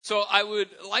So I would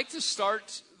like to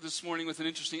start this morning with an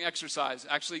interesting exercise.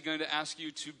 Actually going to ask you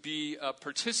to be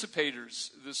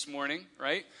participators this morning,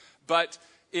 right? But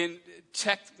in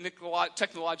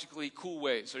technologically cool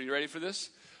ways. Are you ready for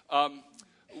this?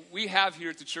 We have here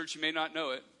at the church, you may not know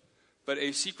it, but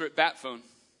a secret bat phone.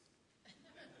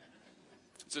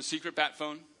 It's a secret bat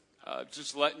phone.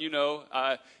 Just letting you know,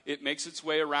 it makes its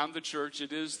way around the church.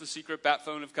 It is the secret bat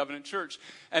phone of Covenant Church.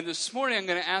 And this morning, I'm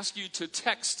going to ask you to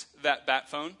text that bat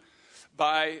phone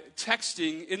by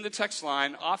texting in the text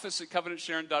line,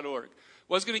 office@covenantsharon.org. I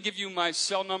was going to give you my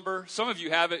cell number. Some of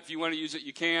you have it. If you want to use it,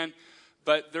 you can.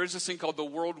 But there's this thing called the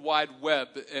World Wide Web,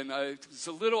 and it's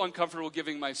a little uncomfortable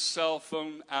giving my cell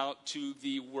phone out to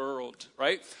the world,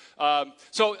 right?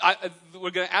 So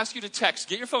we're going to ask you to text.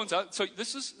 Get your phones out. So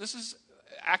this is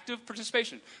active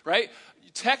participation, right?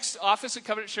 You text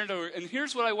office@covenantsharon.org, and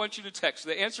here's what I want you to text.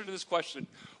 The answer to this question: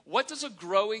 what does a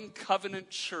growing covenant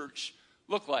church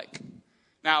look like?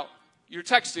 Now, you're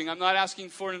texting. I'm not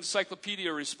asking for an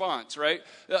encyclopedia response, right?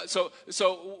 So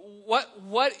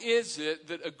what is it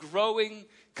that a growing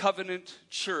covenant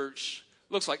church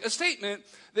looks like? A statement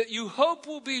that you hope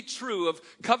will be true of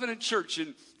Covenant Church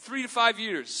in 3 to 5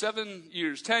 years, 7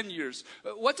 years, 10 years.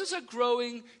 What does a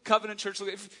growing Covenant Church look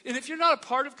like? And if you're not a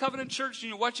part of Covenant Church and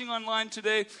you're watching online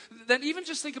today, then even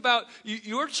just think about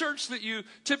your church that you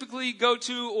typically go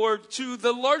to, or to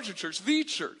the larger church, the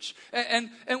church.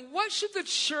 And what should the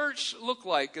church look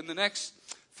like in the next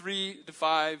 3 to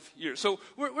 5 years? So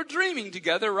we're dreaming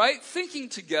together, right? Thinking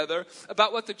together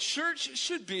about what the church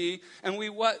should be, and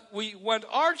what we want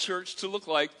our church to look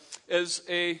like as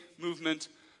a movement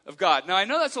of God. Now, I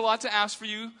know that's a lot to ask for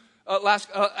you,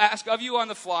 ask of you on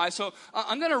the fly. So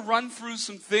I'm going to run through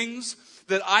some things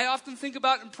that I often think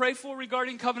about and pray for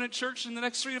regarding Covenant Church in the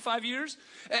next 3 to 5 years.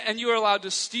 And you are allowed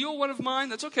to steal one of mine.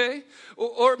 That's okay.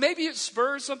 Or maybe it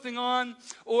spurs something on.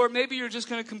 Or maybe you're just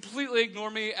going to completely ignore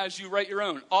me as you write your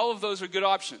own. All of those are good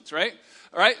options, right?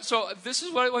 All right. So this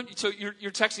is what I want you. So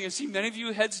you're texting. I see many of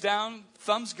you heads down,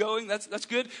 thumbs going. That's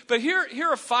good. But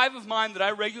here are 5 of mine that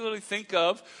I regularly think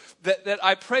of that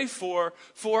I pray for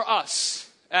us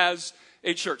as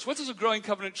a church. What does a growing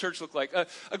covenant church look like?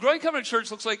 A growing covenant church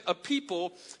looks like a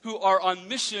people who are on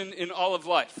mission in all of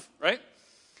life, right?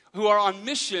 Who are on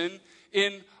mission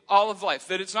in all of life.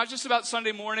 That it's not just about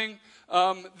Sunday morning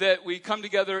that we come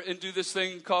together and do this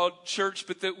thing called church,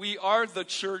 but that we are the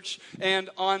church and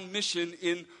on mission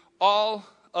in all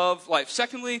of life.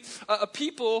 Secondly, a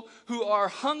people who are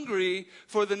hungry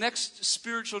for the next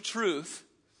spiritual truth,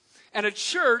 and a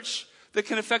church that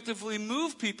can effectively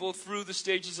move people through the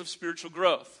stages of spiritual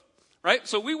growth, right?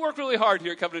 So we work really hard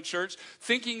here at Covenant Church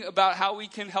thinking about how we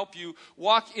can help you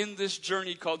walk in this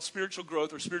journey called spiritual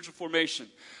growth or spiritual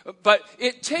formation. But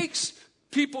it takes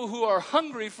people who are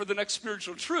hungry for the next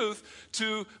spiritual truth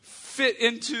to fit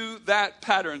into that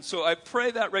pattern. So I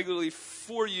pray that regularly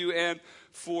for you and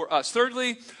for us.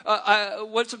 Thirdly,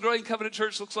 what's a growing covenant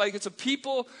church looks like? It's a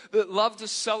people that love to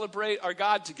celebrate our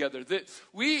God together. That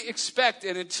we expect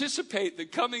and anticipate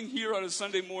that coming here on a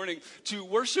Sunday morning to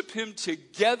worship Him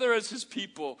together as His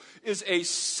people is a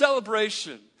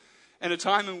celebration and a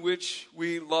time in which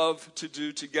we love to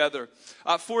do together.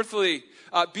 Fourthly,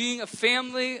 being a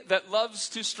family that loves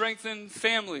to strengthen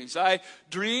families. I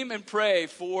dream and pray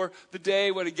for the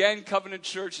day when, again, Covenant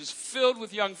Church is filled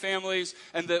with young families,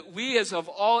 and that we, as of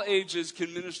all ages,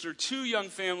 can minister to young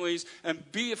families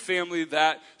and be a family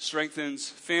that strengthens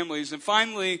families. And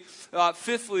finally,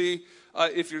 fifthly,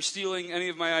 if you're stealing any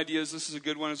of my ideas, this is a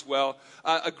good one as well.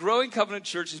 A growing covenant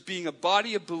church is being a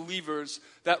body of believers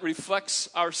that reflects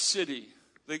our city.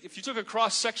 Like if you took a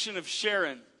cross-section of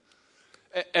Sharon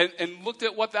and looked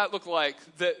at what that looked like,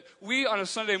 that we on a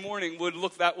Sunday morning would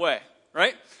look that way,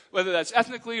 right? Whether that's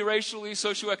ethnically, racially,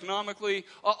 socioeconomically,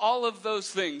 all of those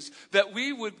things. That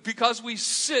we would, because we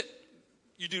sit,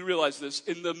 you do realize this,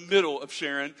 in the middle of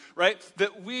Sharon, right?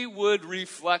 That we would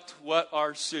reflect what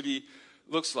our city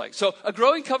looks like. So a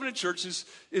growing covenant church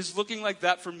is looking like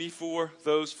that for me for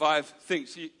those 5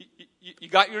 things. You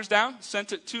got yours down?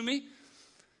 Sent it to me?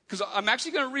 Because I'm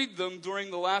actually going to read them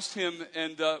during the last hymn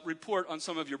and report on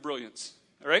some of your brilliance.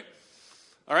 All right?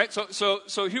 All right,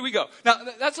 so here we go. Now,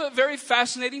 that's a very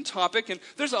fascinating topic, and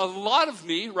there's a lot of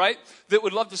me, right, that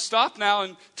would love to stop now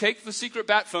and take the secret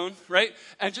bat phone, right,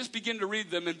 and just begin to read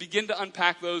them and begin to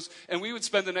unpack those, and we would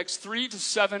spend the next 3 to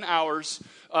 7 hours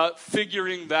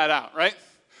figuring that out, right?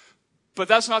 But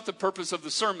that's not the purpose of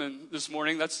the sermon this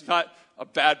morning. That's not a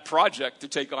bad project to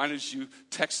take on as you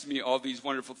text me all these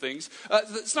wonderful things.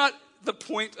 It's not the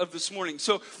point of this morning.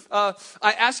 So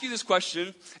I ask you this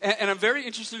question, and I'm very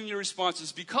interested in your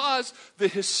responses, because the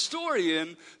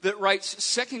historian that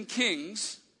writes 2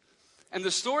 Kings And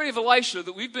the story of Elisha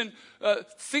that we've been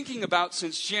thinking about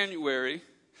since January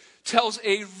tells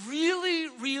a really,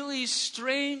 really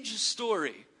strange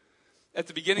story at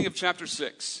the beginning of chapter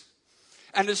 6.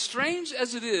 And as strange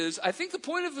as it is, I think the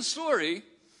point of the story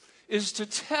is to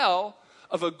tell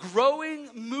of a growing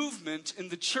movement in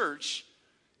the church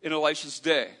in Elisha's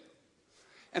day.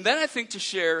 And then I think to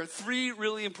share 3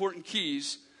 really important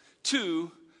keys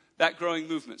to that growing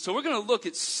movement. So we're going to look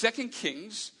at 2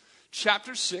 Kings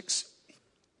chapter 6,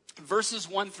 verses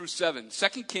 1 through 7.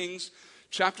 2 Kings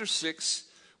chapter 6,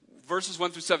 verses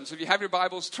 1 through 7. So if you have your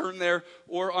Bibles, turn there,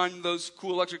 or on those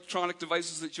cool electronic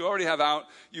devices that you already have out,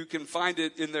 you can find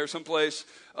it in there someplace.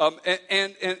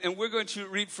 And we're going to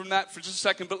read from that for just a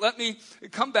second. But let me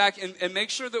come back and make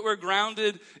sure that we're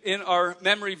grounded in our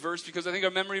memory verse, because I think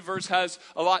our memory verse has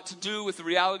a lot to do with the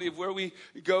reality of where we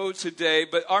go today.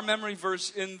 But our memory verse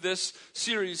in this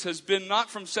series has been not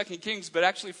from 2 Kings, but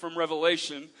actually from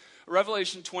Revelation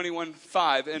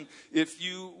 21:5. And if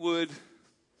you would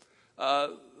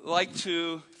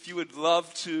if you would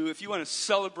love to, if you want to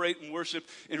celebrate and worship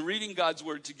in reading God's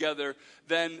Word together,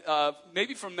 then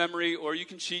maybe from memory, or you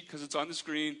can cheat because it's on the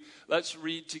screen. Let's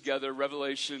read together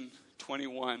Revelation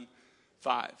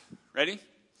 21:5. Ready?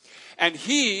 And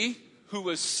he who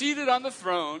was seated on the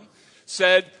throne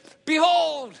said,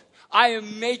 "Behold, I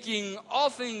am making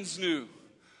all things new."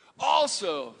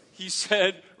 Also, he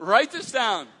said, "Write this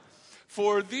down,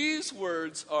 for these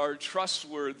words are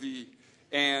trustworthy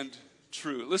and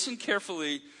true." Listen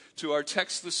carefully to our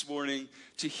text this morning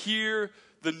to hear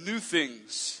the new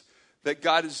things that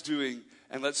God is doing,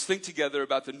 and let's think together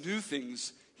about the new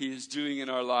things he is doing in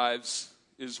our lives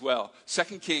as well.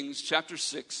 2 Kings chapter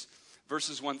 6,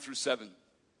 verses 1 through 7.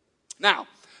 Now,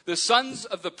 the sons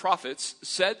of the prophets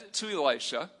said to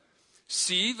Elisha,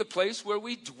 "See, the place where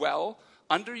we dwell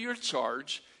under your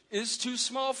charge is too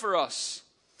small for us.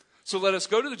 So let us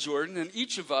go to the Jordan, and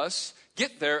each of us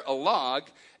get there a log,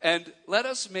 and let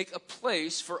us make a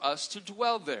place for us to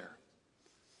dwell there."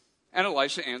 And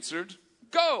Elisha answered,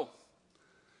 "Go."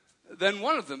 Then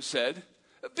one of them said,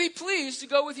 "Be pleased to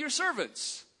go with your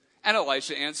servants." And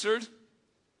Elisha answered,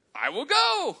 "I will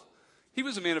go." He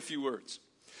was a man of few words.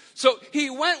 So he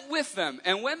went with them,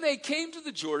 and when they came to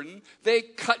the Jordan, they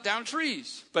cut down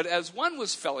trees. But as one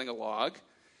was felling a log,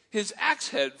 his axe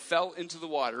head fell into the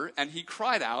water, and he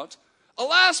cried out,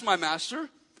 "Alas, my master,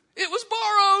 it was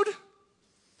borrowed."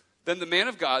 Then the man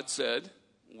of God said,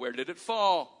 "Where did it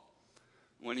fall?"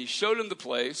 When he showed him the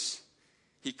place,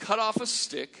 he cut off a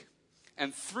stick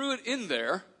and threw it in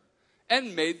there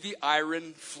and made the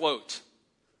iron float.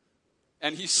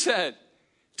 And he said,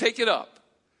 "Take it up."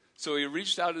 So he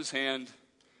reached out his hand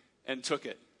and took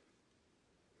it.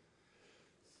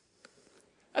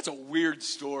 That's a weird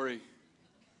story.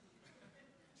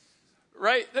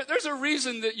 Right? There's a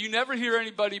reason that you never hear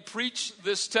anybody preach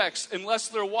this text unless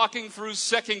they're walking through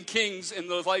 2 Kings in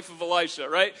the life of Elisha,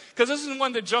 right? Because this is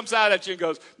one that jumps out at you and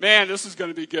goes, "Man, this is going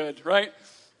to be good," right?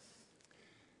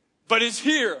 But it's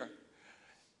here.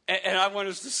 And I want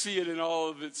us to see it in all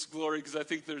of its glory, because I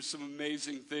think there's some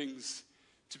amazing things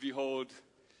to behold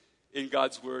in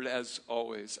God's Word as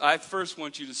always. I first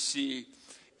want you to see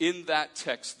in that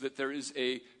text that there is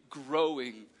a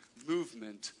growing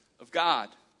movement of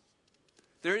God.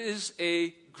 There is a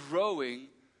growing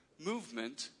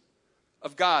movement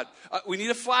of God. We need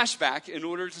a flashback in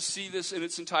order to see this in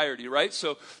its entirety, right?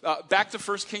 So back to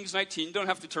 1 Kings 19. You don't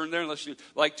have to turn there unless you'd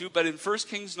like to. But in 1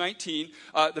 Kings 19,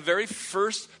 the very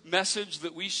first message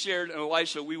that we shared in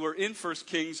Elisha, we were in 1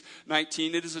 Kings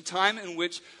 19. It is a time in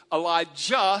which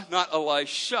Elijah, not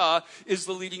Elisha, is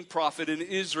the leading prophet in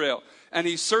Israel. And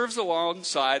he serves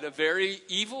alongside a very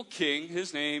evil king.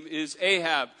 His name is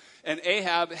Ahab. And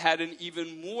Ahab had an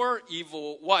even more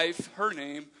evil wife. Her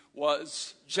name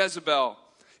was Jezebel.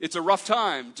 It's a rough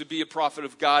time to be a prophet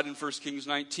of God in 1 Kings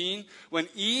 19, when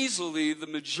easily the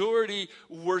majority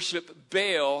worship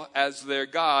Baal as their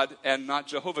God and not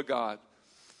Jehovah God.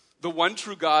 The one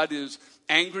true God is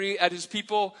angry at his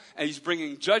people, and he's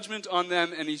bringing judgment on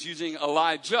them, and he's using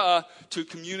Elijah to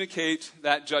communicate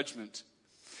that judgment.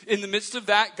 In the midst of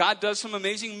that, God does some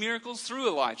amazing miracles through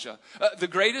Elijah. The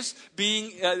greatest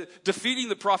being defeating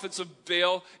the prophets of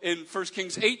Baal in 1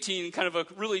 Kings 18, kind of a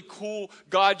really cool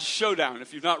God showdown.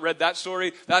 If you've not read that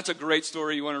story, that's a great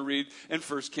story you want to read in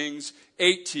 1 Kings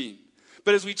 18.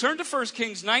 But as we turn to 1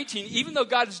 Kings 19, even though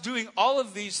God is doing all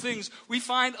of these things, we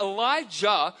find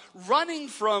Elijah running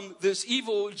from this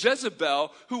evil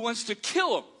Jezebel who wants to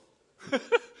kill him.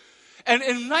 And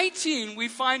in 19, we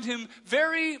find him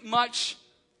very much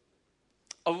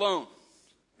alone.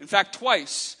 In fact,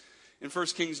 twice in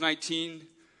 1 Kings 19,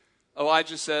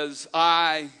 Elijah says,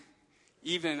 "I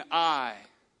even I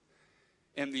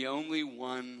am the only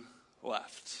one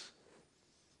left.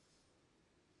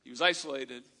 He was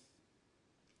isolated,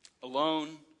 alone,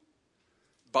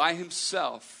 by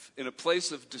himself, in a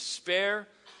place of despair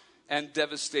and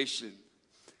devastation.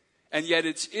 And yet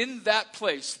it's in that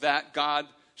place that God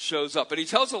shows up. And he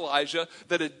tells Elijah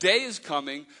that a day is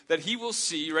coming that he will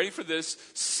see, ready for this,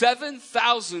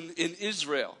 7,000 in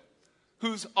Israel,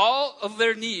 whose all of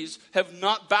their knees have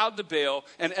not bowed to Baal,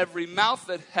 and every mouth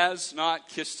that has not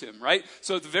kissed him, right?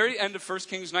 So at the very end of 1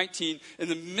 Kings 19, in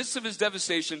the midst of his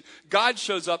devastation, God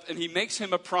shows up and he makes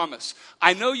him a promise.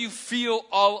 I know you feel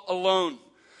all alone,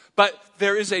 but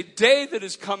there is a day that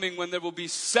is coming when there will be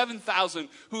 7,000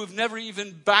 who have never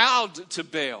even bowed to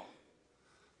Baal,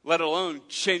 let alone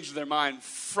changed their mind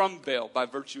from Baal by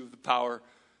virtue of the power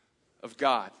of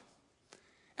God.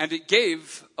 And it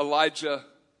gave Elijah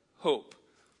hope.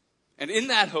 And in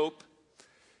that hope,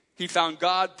 he found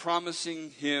God promising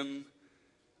him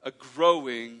a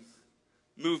growing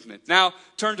movement. Now,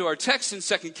 turn to our text in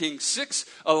 2 Kings 6.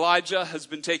 Elijah has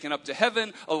been taken up to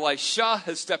heaven. Elisha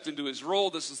has stepped into his role.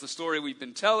 This is the story we've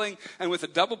been telling. And with a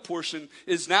double portion,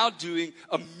 is now doing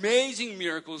amazing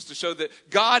miracles to show that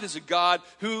God is a God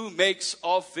who makes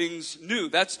all things new.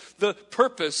 That's the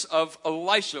purpose of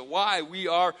Elisha, why we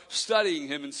are studying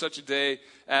him in such a day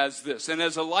as this. And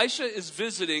as Elisha is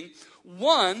visiting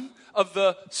one of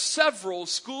the several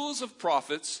schools of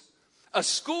prophets, a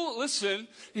school, listen,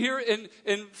 here in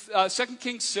 2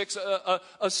 Kings 6,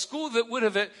 a school that would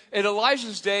have, at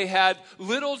Elijah's day, had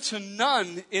little to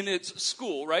none in its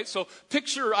school, right? So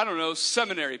picture,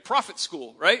 seminary, prophet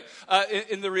school, right?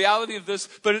 In the reality of this,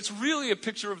 but it's really a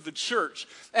picture of the church.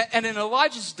 And in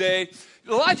Elijah's day,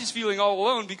 Elijah's feeling all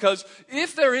alone because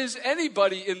if there is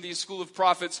anybody in these school of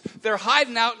prophets, they're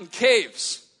hiding out in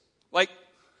caves. Like,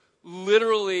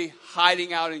 literally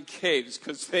hiding out in caves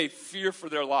because they fear for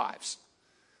their lives.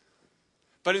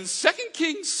 But in 2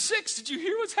 Kings 6, did you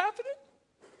hear what's happening?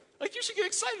 Like, you should get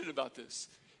excited about this.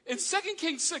 In 2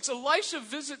 Kings 6, Elisha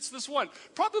visits this one,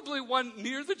 probably one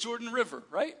near the Jordan River,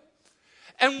 right?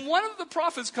 And one of the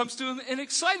prophets comes to him and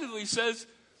excitedly says,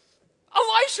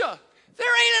 Elisha,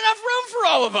 there ain't enough room for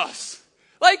all of us.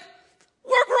 Like,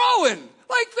 we're growing.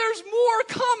 Like, there's more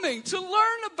coming to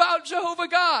learn about Jehovah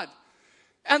God.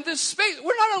 And this space,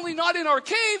 we're not only not in our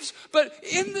caves, but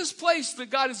in this place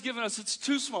that God has given us, it's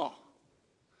too small.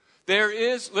 There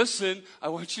is, listen,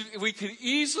 we can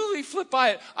easily flip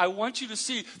by it. I want you to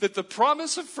see that the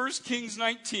promise of 1 Kings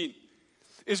 19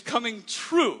 is coming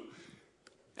true.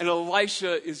 And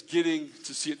Elisha is getting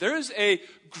to see it. There is a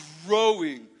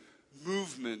growing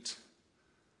movement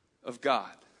of God.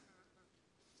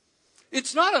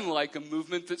 It's not unlike a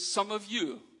movement that some of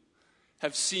you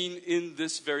have seen in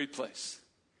this very place.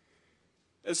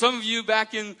 And some of you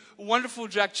back in wonderful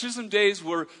Jack Chisholm days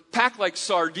were packed like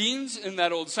sardines in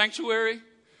that old sanctuary,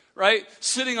 right?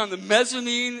 Sitting on the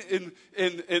mezzanine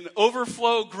in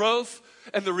overflow growth.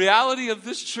 And the reality of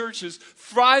this church is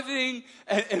thriving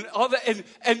and all that.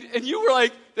 And you were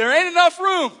like, there ain't enough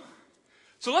room.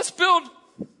 So let's build,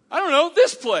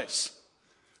 this place.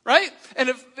 Right? And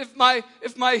if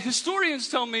my historians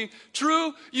tell me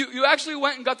true, you actually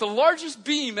went and got the largest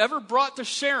beam ever brought to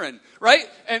Sharon, right?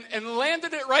 And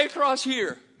landed it right across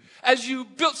here. As you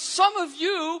built, some of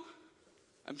you,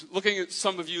 I'm looking at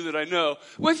some of you that I know,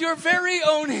 with your very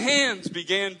own hands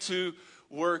began to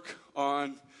work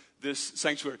on this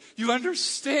sanctuary. You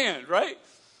understand, right?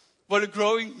 What a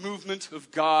growing movement of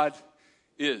God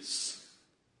is.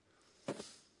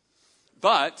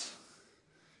 But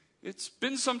it's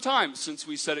been some time since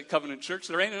we said at Covenant Church,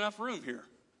 there ain't enough room here.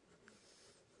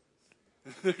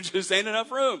 There just ain't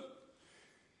enough room.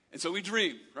 And so we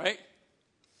dream, right?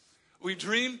 We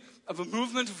dream of a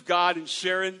movement of God in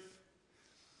Sharon,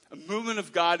 a movement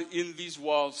of God in these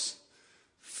walls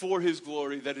for his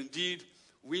glory, that indeed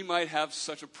we might have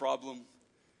such a problem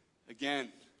again.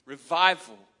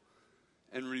 Revival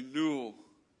and renewal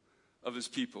of his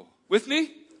people. With me?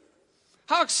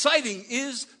 How exciting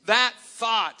is that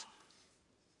thought?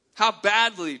 How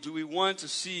badly do we want to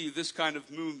see this kind of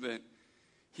movement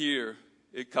here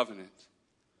at Covenant?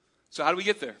 So how do we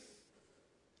get there?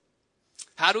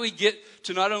 How do we get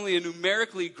to not only a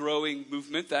numerically growing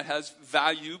movement that has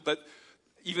value, but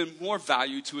even more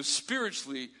value to a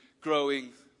spiritually growing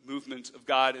movement of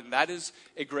God? And that is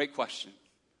a great question.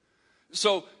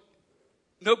 So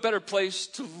no better place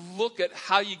to look at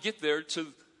how you get there to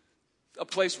a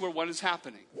place where one is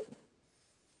happening.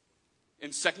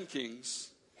 In 2 Kings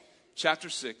chapter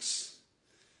 6,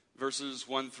 verses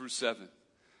 1 through 7.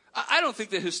 I don't think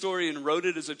the historian wrote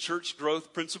it as a church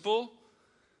growth principle,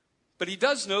 But he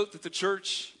does note that the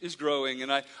church is growing.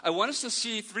 And I want us to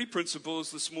see three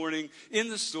principles this morning in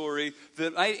the story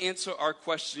that might answer our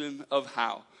question of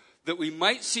how. That we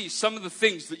might see some of the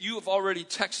things that you have already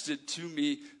texted to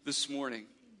me this morning.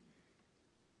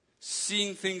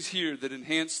 Seeing things here that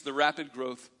enhance the rapid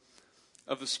growth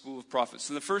of the school of prophets.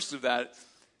 And the first of that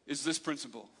is this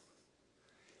principle.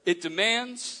 It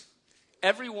demands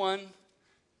everyone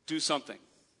do something.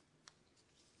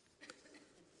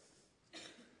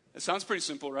 It sounds pretty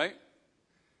simple, right?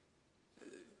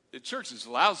 The church is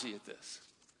lousy at this.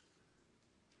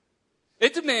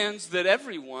 It demands that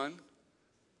everyone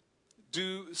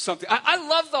do something. I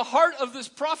love the heart of this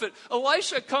prophet.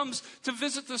 Elisha comes to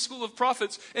visit the school of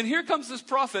prophets, and here comes this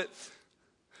prophet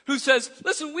who says,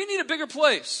 listen, we need a bigger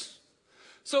place.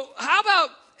 So how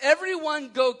about everyone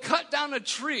go cut down a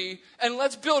tree and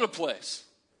let's build a place?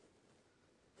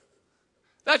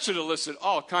 That should elicit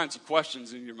all kinds of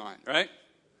questions in your mind, right?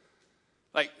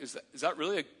 Like, is that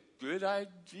really a good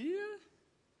idea?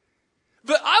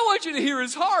 But I want you to hear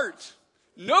his heart.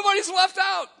 Nobody's left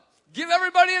out. Give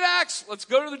everybody an axe. Let's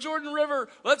go to the Jordan River.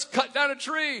 Let's cut down a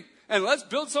tree and let's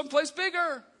build someplace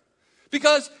bigger.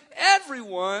 Because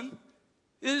everyone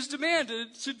is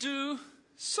demanded to do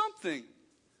something.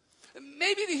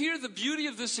 Maybe to hear the beauty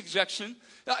of this suggestion,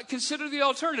 consider the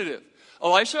alternative.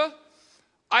 Elisha,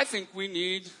 I think we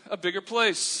need a bigger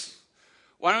place.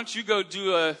 Why don't you go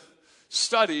do a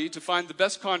study to find the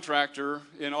best contractor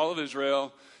in all of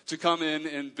Israel to come in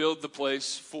and build the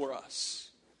place for us?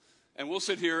 And we'll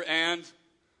sit here and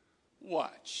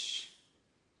watch.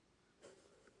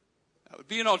 That would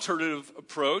be an alternative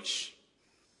approach.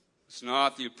 It's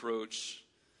not the approach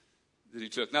that he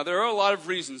took. Now, there are a lot of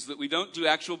reasons that we don't do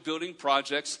actual building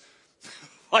projects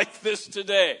like this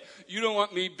today. You don't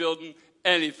want me building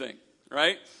anything,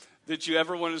 right, that you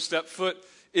ever want to step foot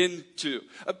into.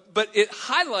 But it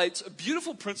highlights a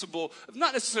beautiful principle of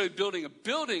not necessarily building a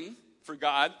building for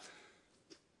God,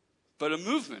 but a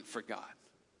movement for God.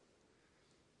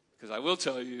 Because I will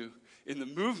tell you, in the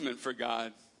movement for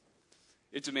God,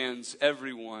 it demands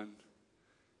everyone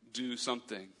do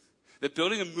something. That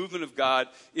building a movement of God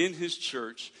in his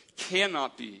church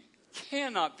cannot be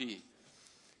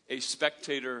a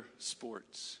spectator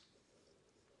sport.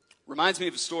 Reminds me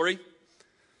of a story.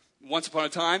 Once upon a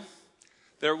time,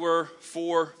 there were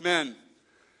 4 men.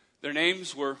 Their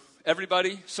names were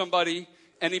everybody, somebody,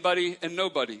 anybody, and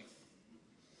nobody.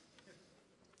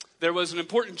 There was an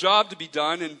important job to be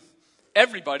done, and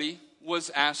everybody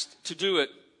was asked to do it.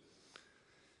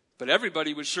 But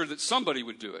everybody was sure that somebody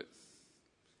would do it.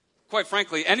 Quite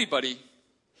frankly, anybody,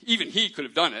 even he could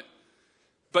have done it,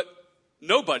 but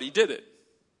nobody did it.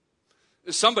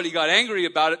 Somebody got angry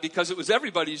about it because it was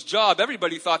everybody's job.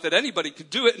 Everybody thought that anybody could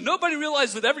do it, and nobody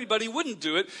realized that everybody wouldn't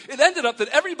do it. It ended up that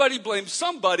everybody blamed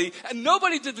somebody, and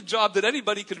nobody did the job that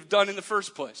anybody could have done in the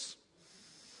first place.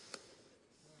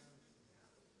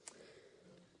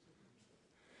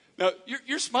 Now,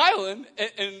 you're smiling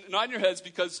and nodding your heads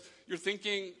because you're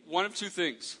thinking one of two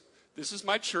things. This is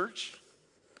my church,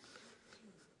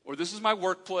 or this is my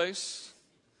workplace.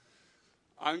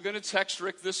 I'm going to text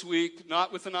Rick this week,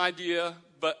 not with an idea,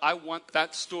 but I want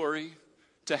that story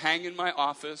to hang in my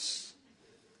office.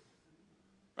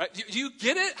 Right? Do you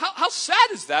get it? How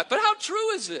sad is that? But how true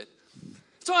is it?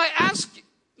 So I ask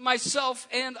myself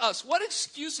and us, what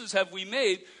excuses have we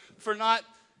made for not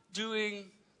doing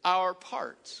our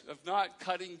part, of not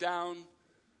cutting down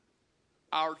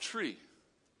our tree?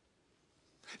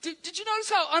 Did you notice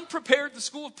how unprepared the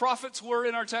school of prophets were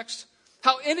in our text?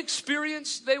 How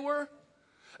inexperienced they were?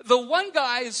 The one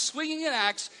guy is swinging an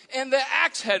axe, and the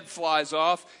axe head flies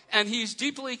off, and he's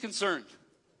deeply concerned.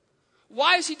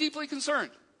 Why is he deeply concerned?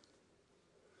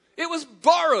 It was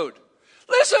borrowed.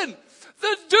 Listen,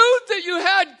 the dude that you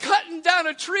had cutting down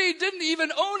a tree didn't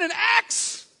even own an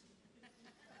axe.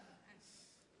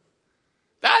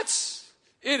 That's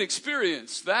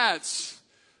inexperienced. That's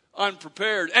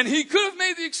unprepared. And he could have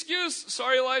made the excuse,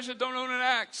 sorry, Elijah, don't own an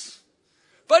axe.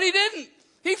 But he didn't.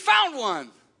 He found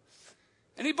one.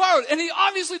 And he borrowed. And he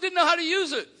obviously didn't know how to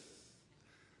use it.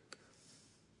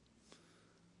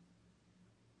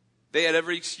 They had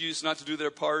every excuse not to do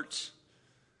their part,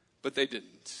 but they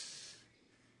didn't.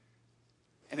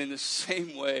 And in the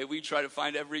same way, we try to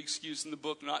find every excuse in the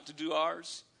book not to do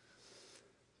ours,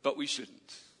 but we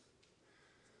shouldn't.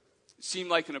 It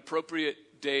seemed like an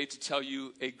appropriate day to tell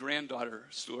you a granddaughter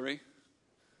story.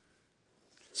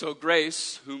 So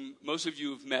Grace, whom most of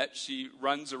you have met, she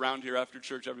runs around here after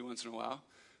church every once in a while.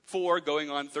 4, going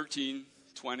on 13,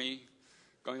 20,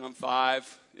 going on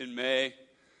 5 in May.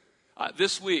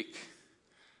 This week,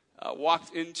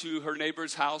 walked into her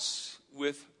neighbor's house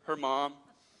with her mom.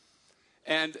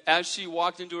 And as she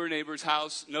walked into her neighbor's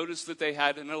house, noticed that they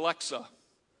had an Alexa.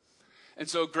 And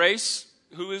so Grace,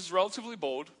 who is relatively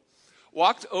bold,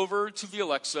 walked over to the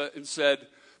Alexa and said,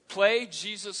 "Play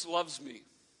Jesus Loves Me."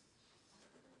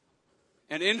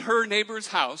 And in her neighbor's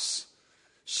house,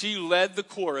 she led the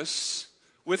chorus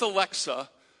with Alexa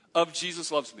of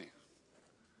Jesus Loves Me.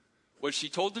 Was she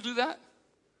told to do that?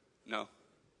 No.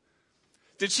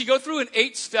 Did she go through an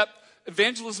 8-step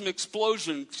evangelism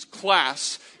explosion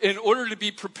class in order to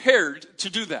be prepared to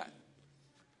do that?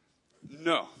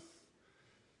 No.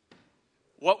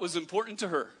 What was important to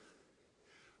her,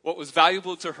 what was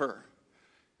valuable to her,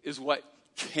 is what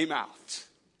came out.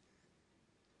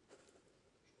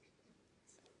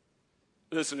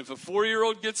 Listen, if a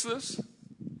 4-year-old gets this,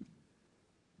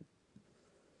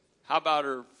 how about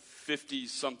her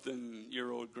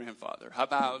 50-something-year-old grandfather? How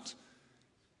about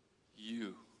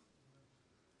you?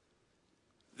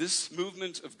 This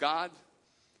movement of God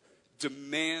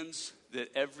demands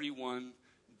that everyone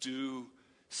do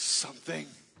something.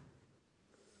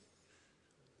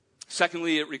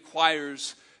 Secondly, it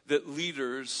requires that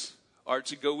leaders are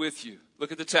to go with you.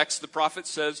 Look at the text. The prophet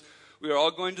says, "We are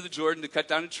all going to the Jordan to cut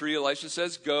down a tree." Elisha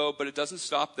says, "Go," but it doesn't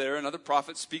stop there. Another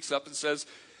prophet speaks up and says,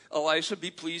 "Elisha,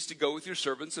 be pleased to go with your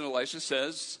servants." And Elisha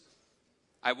says,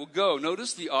 "I will go."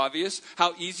 Notice the obvious,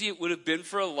 how easy it would have been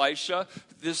for Elisha,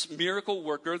 this miracle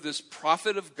worker, this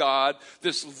prophet of God,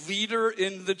 this leader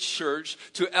in the church,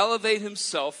 to elevate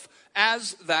himself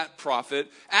as that prophet,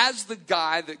 as the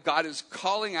guy that God is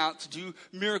calling out to do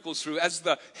miracles through, as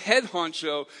the head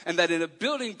honcho, and that in a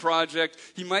building project,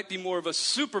 he might be more of a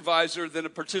supervisor than a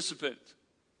participant.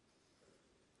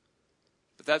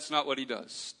 But that's not what he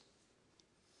does.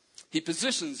 He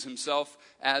positions himself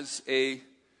as a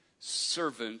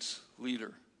servant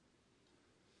leader.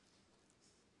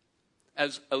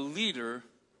 As a leader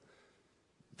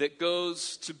that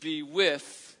goes to be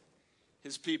with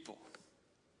his people.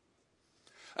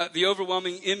 The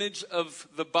overwhelming image of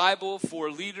the Bible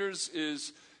for leaders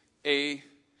is a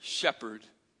shepherd.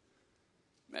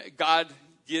 God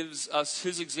gives us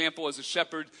his example as a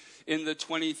shepherd in the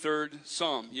 23rd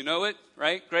Psalm. You know it,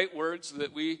 right? Great words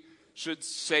that we should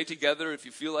say together. If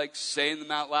you feel like saying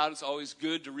them out loud, it's always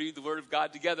good to read the Word of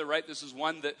God together, right? This is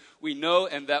one that we know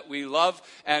and that we love,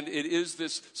 and it is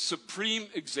this supreme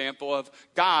example of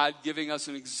God giving us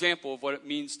an example of what it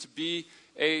means to be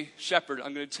a shepherd.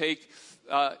 I'm going to take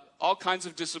all kinds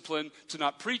of discipline to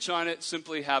not preach on it,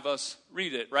 simply have us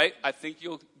read it, right? I think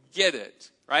you'll get it,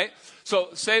 right?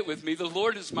 So say it with me. "The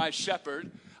Lord is my shepherd,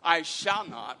 I shall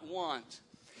not want.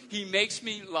 He makes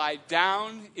me lie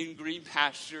down in green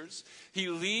pastures. He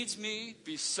leads me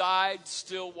beside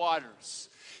still waters.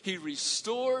 He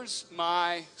restores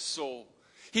my soul.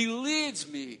 He leads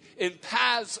me in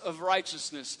paths of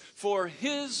righteousness for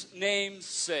his name's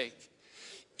sake.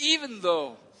 Even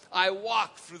though I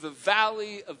walk through the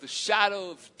valley of the shadow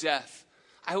of death,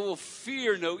 I will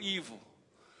fear no evil.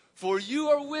 For you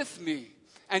are with me,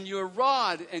 and your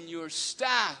rod and your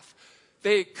staff,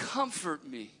 they comfort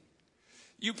me.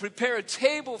 You prepare a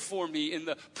table for me in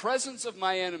the presence of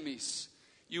my enemies.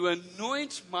 You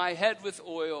anoint my head with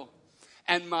oil,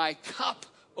 and my cup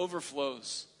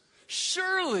overflows.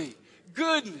 Surely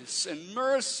goodness and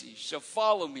mercy shall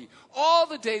follow me all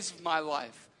the days of my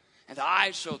life, and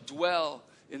I shall dwell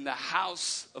in the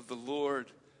house of the Lord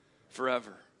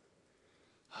forever."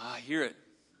 Hear it.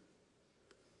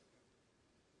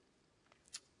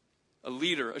 A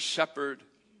leader, a shepherd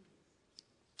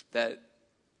that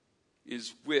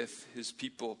is with his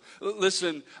people.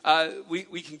 Listen,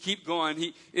 we can keep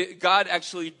going. God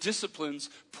actually disciplines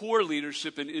poor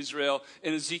leadership in Israel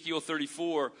in Ezekiel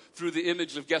 34 through the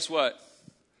image of, guess what?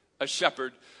 A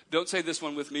shepherd. Don't say this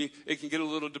one with me. It can get a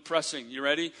little depressing. You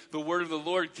ready? "The word of the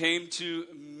Lord came to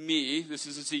me," this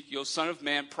is Ezekiel, "Son of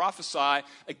man, prophesy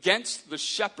against the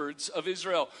shepherds of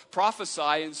Israel.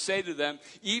 Prophesy and say to them,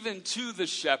 even to the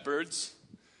shepherds,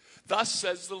 thus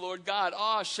says the Lord God,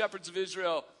 shepherds of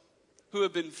Israel, who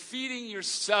have been feeding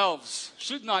yourselves.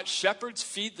 Should not shepherds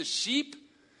feed the sheep?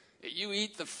 You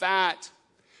eat the fat.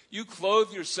 You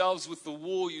clothe yourselves with the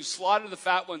wool. You slaughter the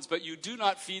fat ones, but you do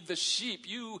not feed the sheep.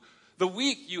 The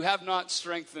weak you have not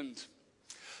strengthened.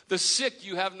 The sick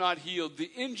you have not healed.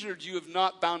 The injured you have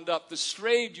not bound up. The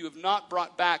strayed you have not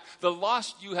brought back. The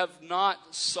lost you have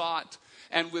not sought.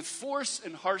 And with force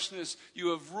and harshness you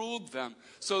have ruled them.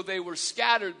 So they were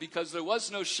scattered because there was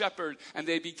no shepherd, and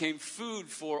they became food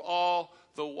for all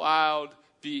the wild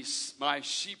beasts. My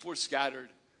sheep were scattered.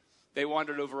 They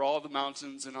wandered over all the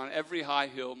mountains and on every high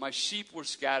hill. My sheep were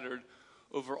scattered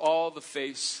over all the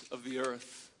face of the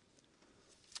earth,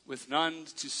 with none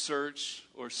to search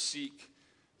or seek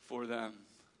for them."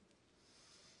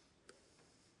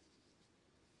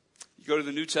 You go to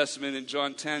the New Testament in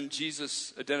John 10,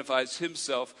 Jesus identifies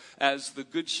himself as the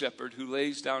good shepherd who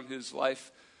lays down his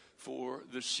life for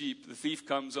the sheep. The thief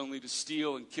comes only to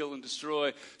steal and kill and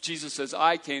destroy. Jesus says,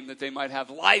 I came that they might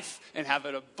have life and have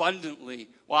it abundantly.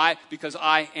 Why? Because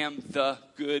I am the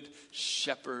good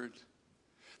shepherd.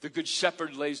 The good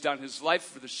shepherd lays down his life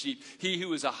for the sheep. He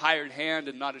who is a hired hand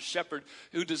and not a shepherd,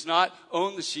 who does not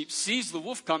own the sheep, sees the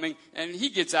wolf coming and he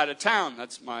gets out of town.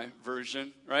 That's my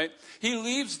version, right? He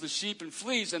leaves the sheep and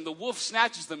flees, and the wolf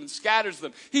snatches them and scatters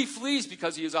them. He flees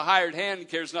because he is a hired hand and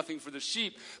cares nothing for the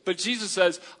sheep. But Jesus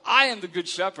says, I am the good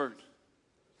shepherd.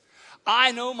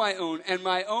 I know my own, and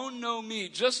my own know me,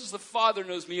 just as the Father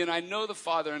knows me, and I know the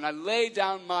Father, and I lay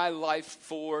down my life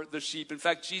for the sheep. In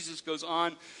fact, Jesus goes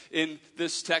on in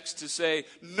this text to say,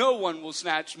 no one will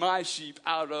snatch my sheep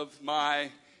out of my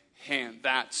hand.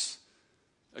 That's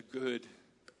a good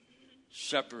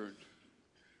shepherd.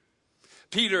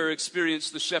 Peter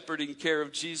experienced the shepherding care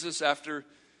of Jesus after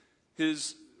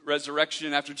his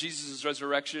resurrection, after Jesus'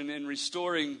 resurrection, in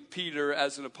restoring Peter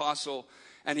as an apostle.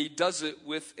 And he does it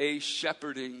with a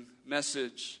shepherding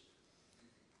message.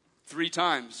 3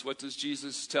 times, what does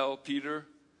Jesus tell Peter?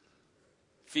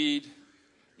 Feed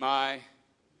my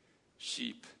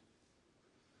sheep.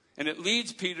 And it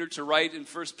leads Peter to write in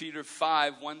 1 Peter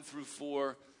 5, 1 through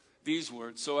 4, these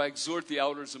words. So I exhort the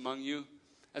elders among you,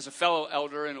 as a fellow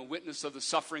elder and a witness of the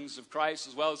sufferings of Christ,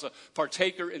 as well as a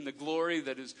partaker in the glory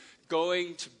that is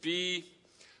going to be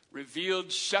revealed.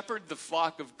 Shepherd the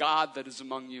flock of God that is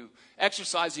among you,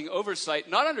 exercising oversight,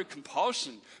 not under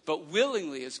compulsion, but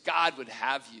willingly as God would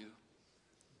have you.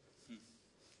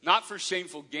 Not for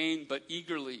shameful gain, but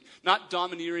eagerly. Not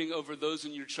domineering over those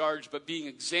in your charge, but being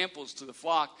examples to the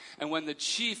flock. And when the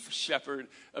chief shepherd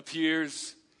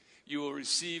appears, you will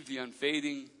receive the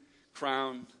unfading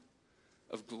crown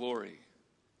of glory.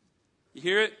 You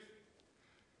hear it?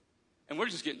 And we're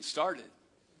just getting started.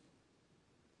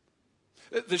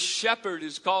 The shepherd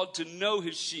is called to know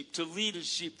his sheep, to lead his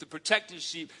sheep, to protect his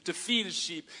sheep, to feed his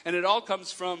sheep. And it all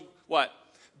comes from what?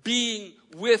 Being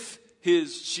with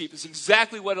his sheep. It's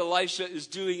exactly what Elisha is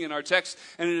doing in our text,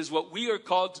 and it is what we are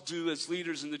called to do as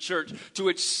leaders in the church, to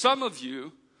which some of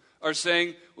you are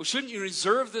saying, well, shouldn't you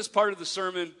reserve this part of the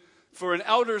sermon for an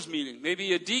elders meeting,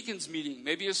 maybe a deacons meeting,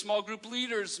 maybe a small group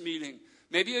leaders meeting,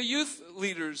 maybe a youth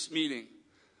leaders meeting?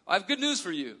 I have good news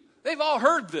for you. They've all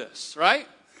heard this, right?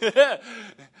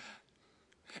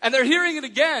 And they're hearing it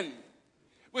again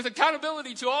with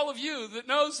accountability to all of you that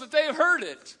knows that they've heard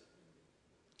it.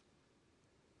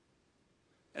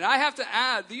 And I have to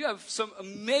add that you have some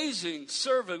amazing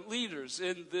servant leaders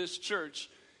in this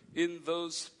church in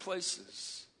those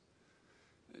places.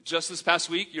 Just this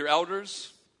past week, your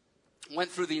elders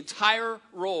went through the entire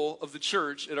role of the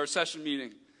church at our session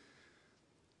meeting.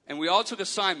 And we all took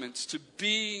assignments to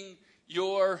being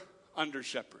your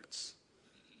under-shepherds,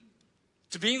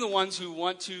 to being the ones who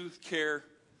want to care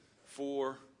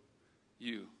for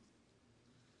you.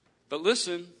 But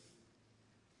listen,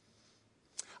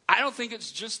 I don't think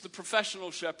it's just the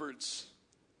professional shepherds,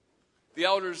 the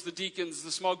elders, the deacons,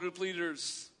 the small group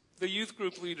leaders, the youth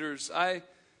group leaders. I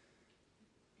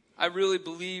really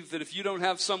believe that if you don't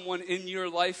have someone in your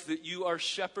life that you are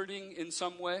shepherding in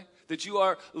some way, that you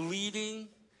are leading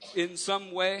in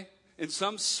some way, in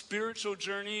some spiritual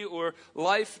journey or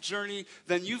life journey,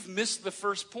 then you've missed the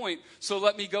first point. So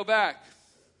let me go back.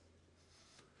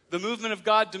 The movement of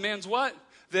God demands what?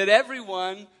 That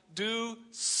everyone do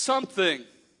something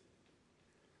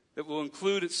that will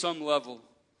include at some level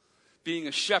being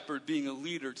a shepherd, being a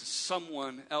leader to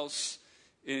someone else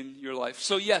in your life.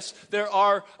 So yes, there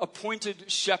are appointed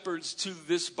shepherds to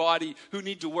this body who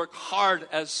need to work hard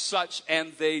as such,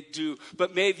 and they do.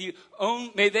 But may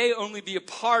they only be a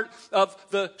part of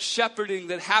the shepherding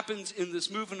that happens in this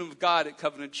movement of God at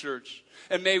Covenant Church.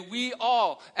 And may we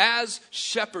all, as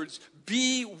shepherds,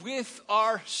 be with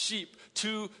our sheep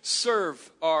to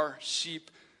serve our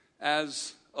sheep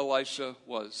as Elisha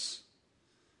was.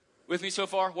 With me so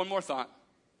far? One more thought.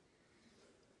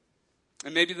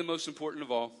 And maybe the most important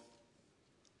of all.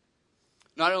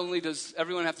 Not only does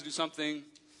everyone have to do something,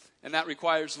 and that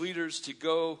requires leaders to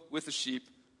go with the sheep,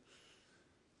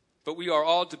 but we are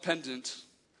all dependent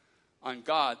on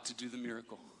God to do the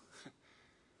miracle.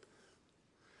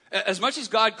 As much as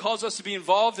God calls us to be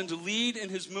involved and to lead in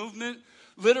his movement,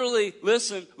 literally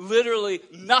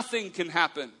nothing can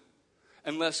happen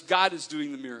unless God is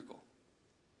doing the miracle.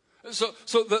 So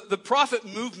the prophet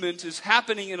movement is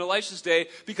happening in Elisha's day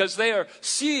because they are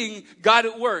seeing God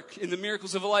at work in the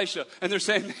miracles of Elisha. And they're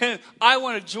saying, man, I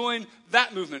want to join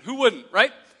that movement. Who wouldn't,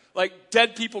 right? Like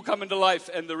dead people coming to life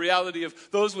and the reality of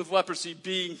those with leprosy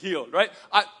being healed, right?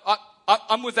 I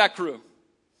I'm with that crew,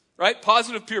 right?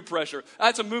 Positive peer pressure.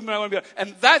 That's a movement I want to be on.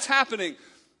 And that's happening.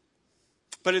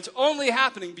 But it's only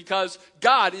happening because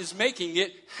God is making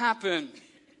it happen.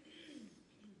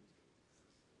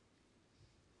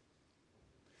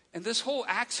 And this whole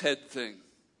axe head thing,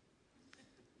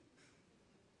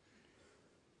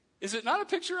 is it not a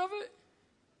picture of it?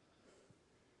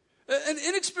 An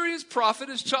inexperienced prophet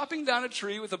is chopping down a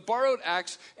tree with a borrowed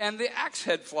axe, and the axe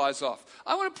head flies off.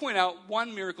 I want to point out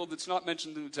one miracle that's not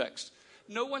mentioned in the text.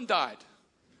 No one died.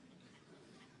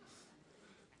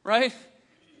 Right?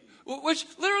 Which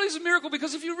literally is a miracle,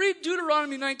 because if you read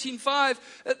Deuteronomy 19:5,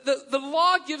 the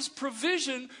law gives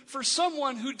provision for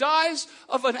someone who dies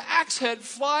of an axe head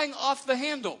flying off the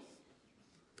handle.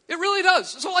 It really does.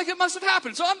 So it must have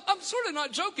happened. So I'm sort of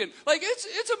not joking.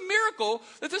 It's a miracle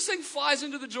that this thing flies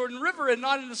into the Jordan River and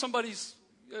not into somebody's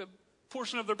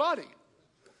portion of their body.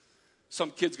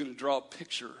 Some kid's going to draw a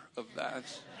picture of that.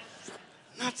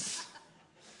 Nuts.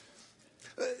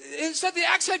 Instead, the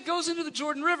axe head goes into the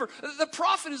Jordan River. The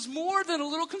prophet is more than a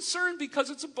little concerned because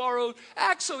it's a borrowed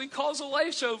axe, so he calls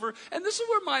Elisha over. And this is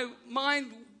where my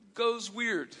mind goes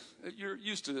weird. You're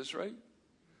used to this, right?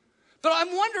 But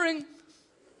I'm wondering,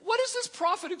 what is this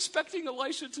prophet expecting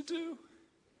Elisha to do?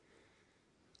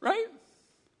 Right?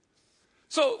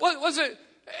 So, what was it?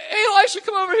 Hey, Elisha,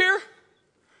 come over here.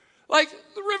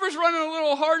 The river's running a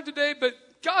little hard today, but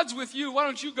God's with you. Why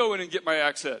don't you go in and get my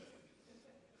axe head?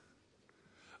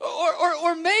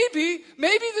 Or maybe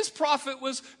this prophet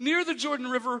was near the Jordan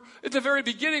River at the very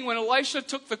beginning when Elisha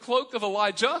took the cloak of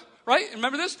Elijah, right?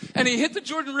 Remember this? And he hit the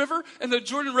Jordan River, and the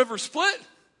Jordan River split.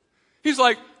 He's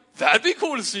like, that'd be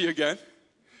cool to see again.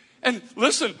 And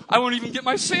listen, I won't even get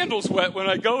my sandals wet when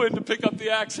I go in to pick up the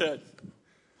axe head.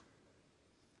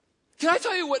 Can I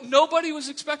tell you what nobody was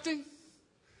expecting?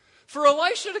 For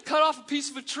Elisha to cut off a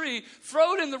piece of a tree,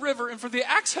 throw it in the river, and for the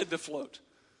axe head to float.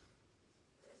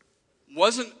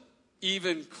 Wasn't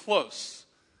even close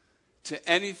to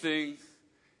anything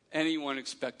anyone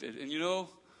expected. And you know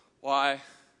why?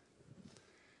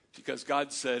 Because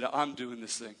God said, I'm doing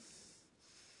this thing.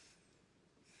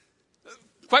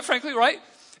 Quite frankly, right?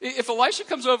 If Elisha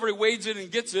comes over, he wades in and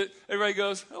gets it, everybody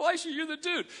goes, Elisha, you're the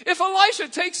dude. If Elisha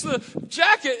takes the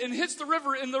jacket and hits the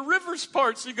river and the river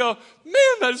parts, you go, man,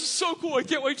 that is so cool. I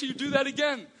can't wait till you do that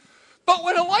again. But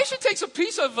when Elisha takes a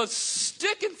piece of a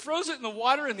stick and throws it in the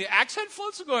water and the axe head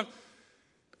floats, I'm going,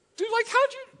 dude,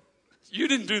 how'd you? You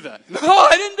didn't do that. No,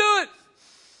 I didn't do it.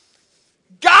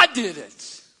 God did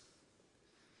it.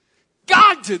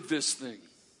 God did this thing.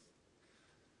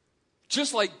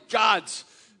 Just like God's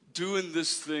doing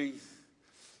this thing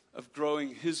of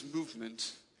growing his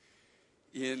movement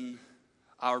in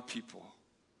our people.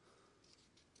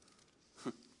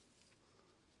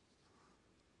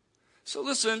 So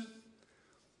listen,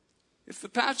 if the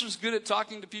pastor's good at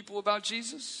talking to people about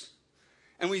Jesus,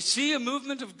 and we see a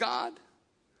movement of God,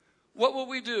 what will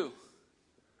we do?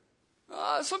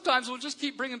 Sometimes we'll just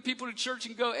keep bringing people to church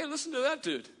and go, hey, listen to that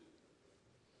dude.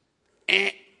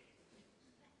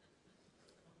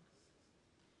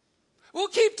 We'll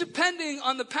keep depending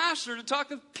on the pastor to talk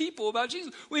to people about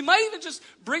Jesus. We might even just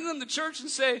bring them to church and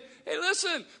say, hey,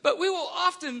 listen, but we will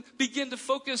often begin to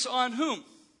focus on whom?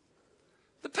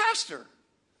 The pastor,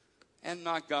 and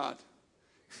not God.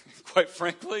 Quite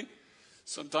frankly,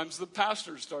 sometimes the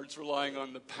pastor starts relying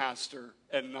on the pastor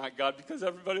and not God because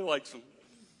everybody likes him.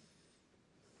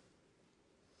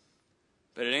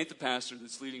 But it ain't the pastor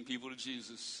that's leading people to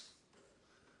Jesus.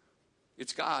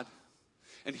 It's God.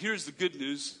 And here's the good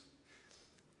news.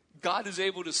 God is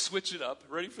able to switch it up,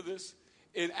 ready for this,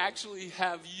 and actually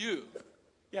have you,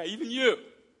 even you,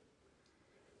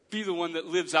 be the one that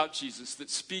lives out Jesus, that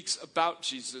speaks about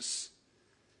Jesus,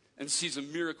 and sees a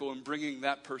miracle in bringing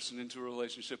that person into a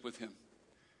relationship with him.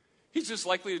 He's just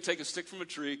likely to take a stick from a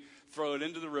tree, throw it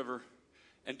into the river,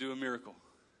 and do a miracle.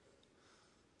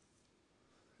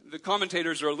 The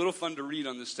commentators are a little fun to read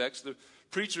on this text. The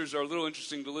preachers are a little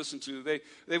interesting to listen to.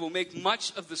 They will make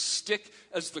much of the stick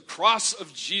as the cross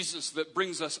of Jesus that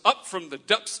brings us up from the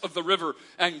depths of the river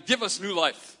and give us new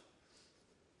life.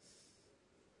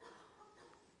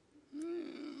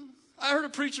 I heard a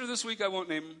preacher this week, I won't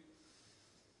name him.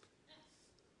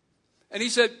 And he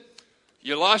said,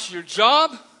 you lost your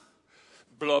job,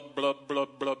 blub, blub,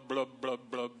 blub, blub, blub, blub,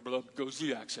 blub, blub, goes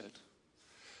the axe head.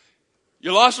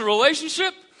 You lost a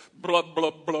relationship, blub,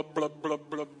 blub, blub, blub, blub,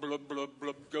 blub, blub, blub,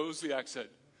 blub, goes the axe head.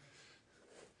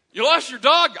 You lost your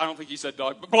dog, I don't think he said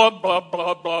dog, but blub, blub,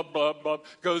 blub, blub, blub, blub,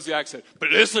 goes the axe head. But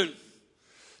listen,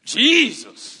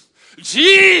 Jesus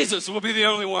will be the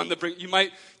only one that you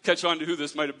might catch on to who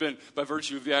this might have been by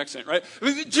virtue of the accent, right?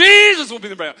 Jesus will be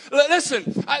the brand.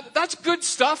 Listen, that's good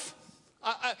stuff.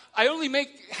 I only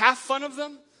make half fun of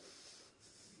them.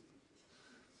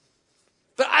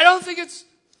 But I don't think it's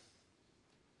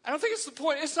the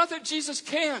point. It's not that Jesus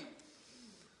can.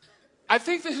 I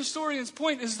think the historian's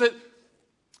point is that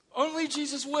only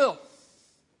Jesus will.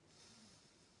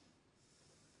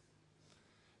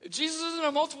 Jesus isn't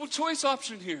a multiple choice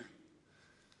option here.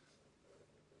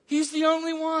 He's the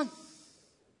only one.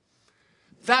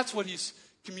 That's what he's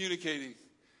communicating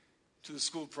to the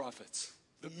school of prophets.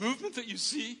 The movement that you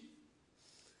see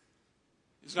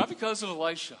is not because of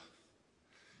Elisha.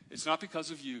 It's not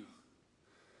because of you.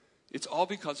 It's all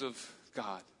because of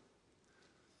God.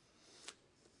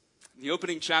 The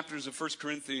opening chapters of 1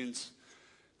 Corinthians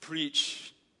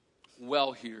preach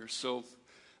well here. So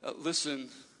listen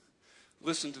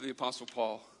to the Apostle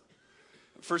Paul.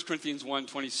 1 Corinthians 1,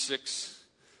 26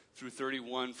 through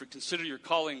 31. For consider your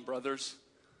calling, brothers.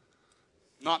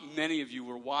 Not many of you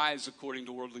were wise according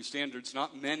to worldly standards.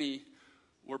 Not many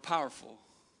were powerful.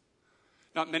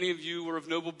 Not many of you were of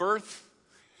noble birth.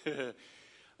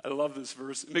 I love this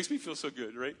verse. It makes me feel so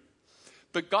good, right?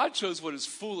 But God chose what is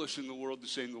foolish in the world to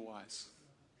shame the wise.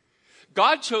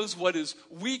 God chose what is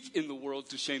weak in the world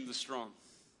to shame the strong.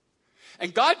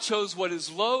 And God chose what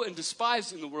is low and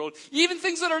despised in the world, even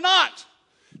things that are not,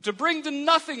 to bring to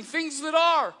nothing things that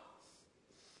are.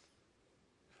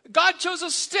 God chose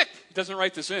a stick. He doesn't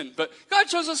write this in, but God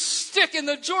chose a stick in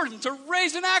the Jordan to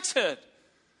raise an axe head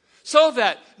so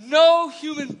that no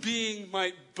human being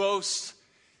might boast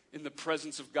in the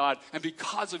presence of God. And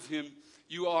because of him,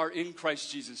 you are in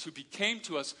Christ Jesus, who became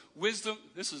to us wisdom.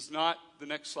 This is not the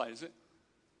next slide, is it?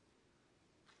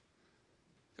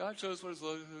 God chose what is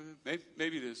low.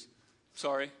 Maybe it is.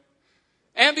 Sorry.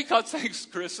 And thanks,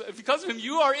 Chris, because of him,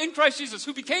 you are in Christ Jesus,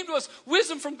 who became to us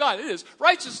wisdom from God. It is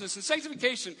righteousness and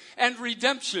sanctification and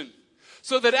redemption.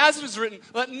 So that as it is written,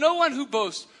 let no one who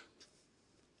boasts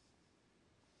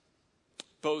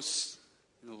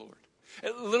in the Lord.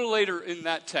 A little later in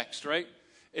that text, right?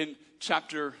 In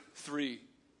chapter 3,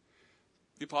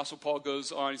 the Apostle Paul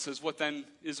goes on. He says, what then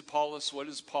is Apollos? What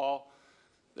is Paul?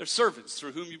 They're servants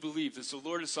through whom you believe, as the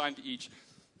Lord assigned to each.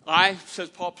 I, says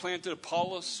Paul, planted,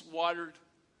 Apollos watered,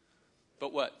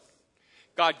 but what?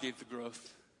 God gave the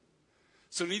growth.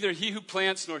 So neither he who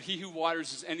plants nor he who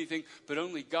waters is anything, but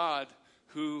only God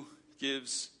who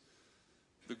gives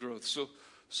the growth. So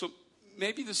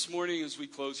maybe this morning as we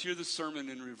close, hear the sermon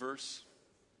in reverse.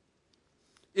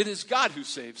 It is God who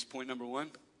saves, point number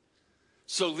one.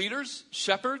 So leaders,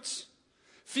 shepherds,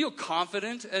 feel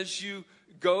confident as you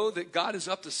go that God is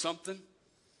up to something.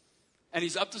 And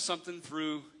he's up to something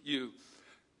through you.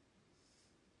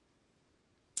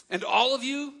 And all of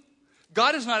you,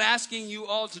 God is not asking you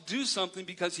all to do something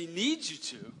because he needs you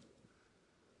to,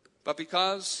 but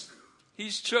because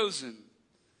he's chosen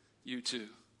you to.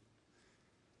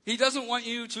 He doesn't want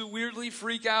you to weirdly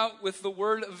freak out with the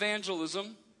word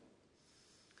evangelism.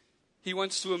 He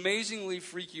wants to amazingly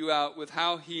freak you out with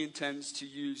how he intends to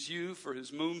use you for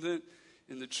his movement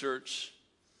in the church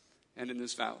and in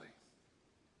this valley.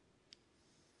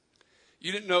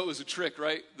 You didn't know it was a trick,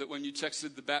 right? That when you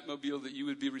texted the Batmobile that you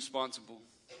would be responsible.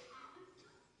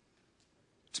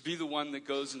 To be the one that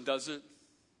goes and does it.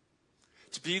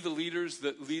 To be the leaders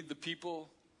that lead the people.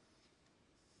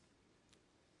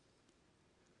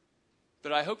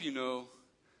 But I hope you know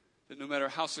that no matter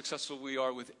how successful we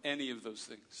are with any of those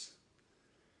things,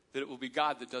 that it will be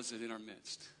God that does it in our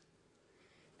midst.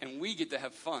 And we get to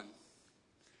have fun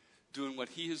doing what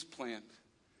he has planned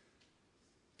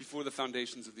before the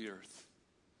foundations of the earth.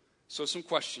 So some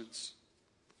questions.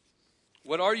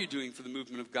 What are you doing for the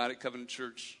movement of God at Covenant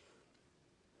Church?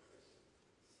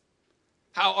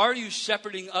 How are you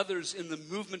shepherding others in the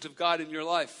movement of God in your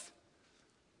life?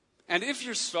 And if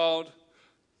you're stalled,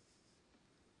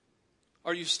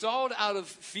 are you stalled out of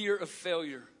fear of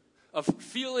failure, of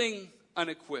feeling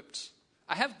unequipped?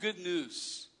 I have good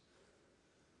news.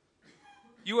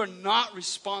 You are not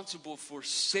responsible for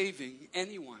saving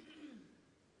anyone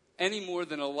any more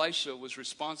than Elisha was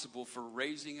responsible for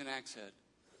raising an axe head.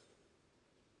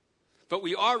 But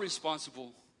we are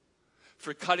responsible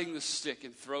for cutting the stick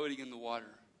and throwing it in the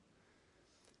water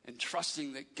and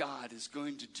trusting that God is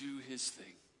going to do his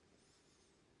thing.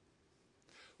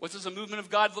 What does a movement of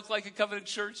God look like at Covenant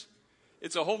Church?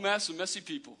 It's a whole mess of messy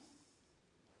people.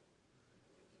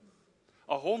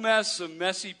 A whole mess of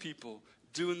messy people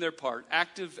doing their part,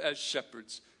 active as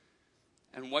shepherds,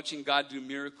 and watching God do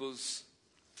miracles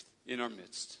in our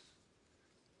midst.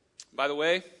 By the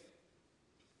way,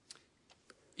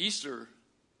 Easter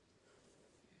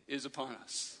is upon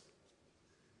us.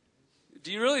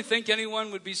 Do you really think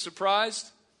anyone would be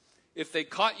surprised if they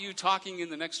caught you talking in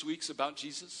the next weeks about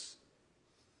Jesus?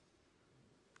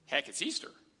 Heck, it's Easter.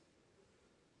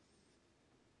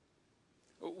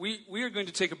 We are going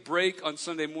to take a break on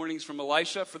Sunday mornings from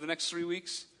Elisha for the next 3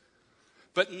 weeks,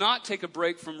 but not take a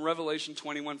break from Revelation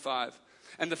 21:5.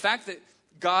 And the fact that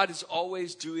God is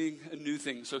always doing a new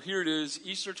thing. So here it is,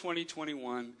 Easter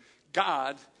 2021.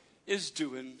 God is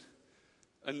doing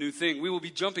a new thing. We will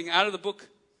be jumping out of the book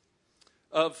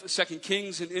of 2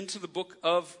 Kings and into the book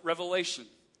of Revelation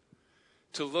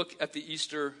to look at the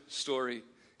Easter story.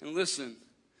 And listen,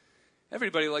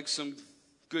 everybody likes some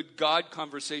good God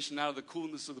conversation out of the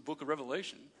coolness of the book of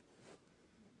Revelation.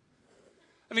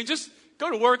 I mean, just go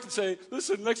to work and say,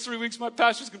 listen, next 3 weeks my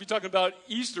pastor's going to be talking about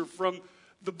Easter from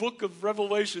the book of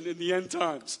Revelation in the end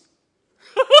times.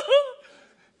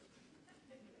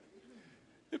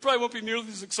 It probably won't be nearly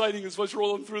as exciting as what's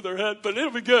rolling through their head, but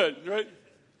it'll be good, right?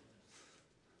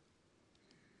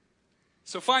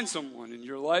 So find someone in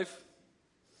your life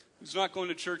who's not going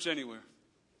to church anywhere.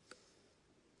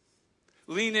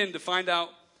 Lean in to find out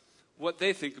what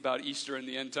they think about Easter and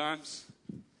the end times,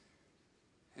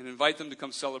 and invite them to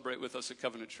come celebrate with us at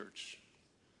Covenant Church.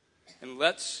 And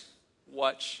let's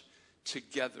watch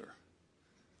together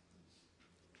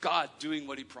God doing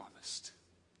what he promised.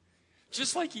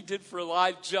 Just like he did for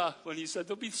Elijah when he said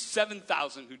there'll be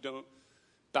 7,000 who don't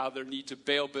bow their knee to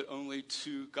Baal, but only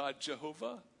to God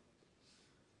Jehovah.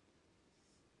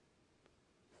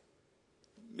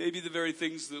 Maybe the very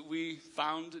things that we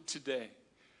found today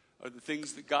are the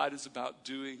things that God is about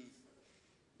doing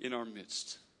in our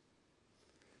midst.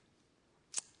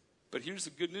 But here's the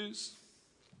good news.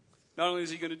 Not only is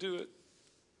he going to do it,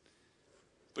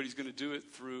 but he's going to do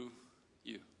it through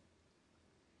you.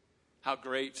 How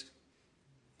great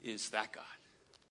is that God?